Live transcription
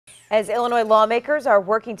As Illinois lawmakers are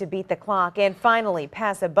working to beat the clock and finally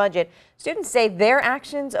pass a budget, students say their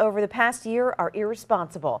actions over the past year are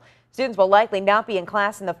irresponsible. Students will likely not be in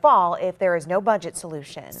class in the fall if there is no budget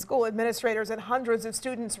solution. School administrators and hundreds of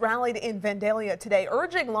students rallied in Vandalia today,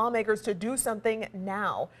 urging lawmakers to do something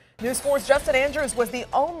now. News 4's Justin Andrews was the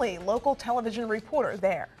only local television reporter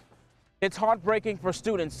there. It's heartbreaking for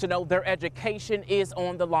students to know their education is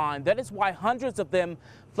on the line. That is why hundreds of them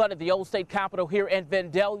flooded the old state capitol here in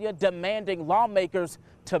Vandalia, demanding lawmakers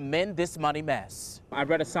to mend this money mess. I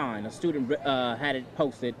read a sign, a student had it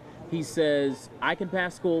posted. He says, I can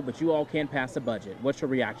pass school, but you all can't pass a budget. What's your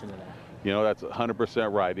reaction to that? You know, that's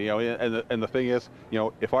 100% right. You know, and the thing is, you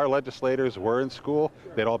know, if our legislators were in school,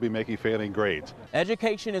 they'd all be making failing grades.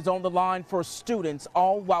 Education is on the line for students,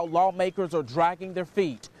 all while lawmakers are dragging their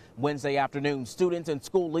feet. Wednesday afternoon, students and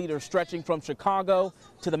school leaders stretching from Chicago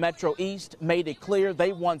to the Metro East made it clear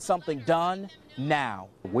they want something done now.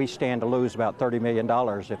 We stand to lose about $30 million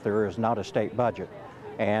if there is not a state budget,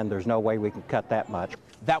 and there's no way we can cut that much.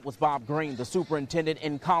 That was Bob Green, the superintendent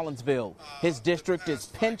in Collinsville. His district is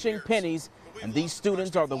pinching pennies, and these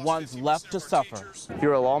students are the ones left to suffer. If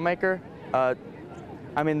you're a lawmaker, I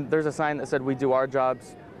mean, there's a sign that said, we do our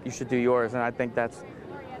jobs, you should do yours, and I think that's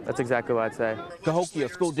exactly what I'd say. Cahokia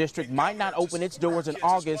School District might not open its doors in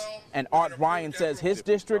August, and Art Ryan says his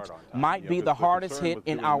district might be the hardest hit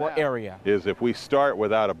in our area. Is if we start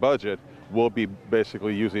without a budget, we'll be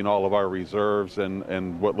basically using all of our reserves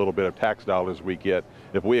and what little bit of tax dollars we get.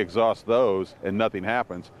 If we exhaust those and nothing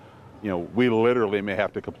happens, you know, we literally may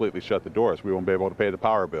have to completely shut the doors. We won't be able to pay the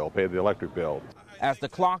power bill, pay the electric bill. As the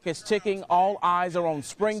clock is ticking, all eyes are on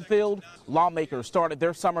Springfield. Lawmakers started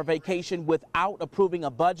their summer vacation without approving a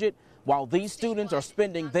budget, while these students are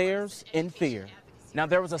spending theirs in fear. Now,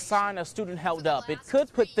 there was a sign a student held up. It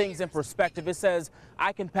could put things in perspective. It says,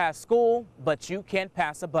 I can pass school, but you can't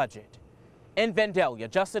pass a budget. In Vandalia,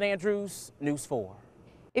 Justin Andrews, News 4.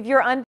 If you're